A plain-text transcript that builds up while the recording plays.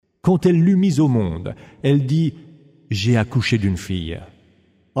Quand elle l'eut mise au monde, elle dit « J'ai accouché d'une fille ».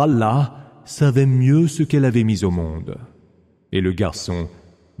 Allah savait mieux ce qu'elle avait mis au monde. Et le garçon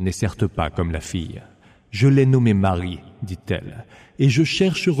n'est certes pas comme la fille. Je l'ai nommé Marie, dit-elle, et je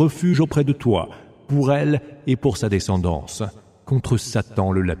cherche refuge auprès de toi, pour elle et pour sa descendance, contre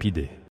Satan le lapidé.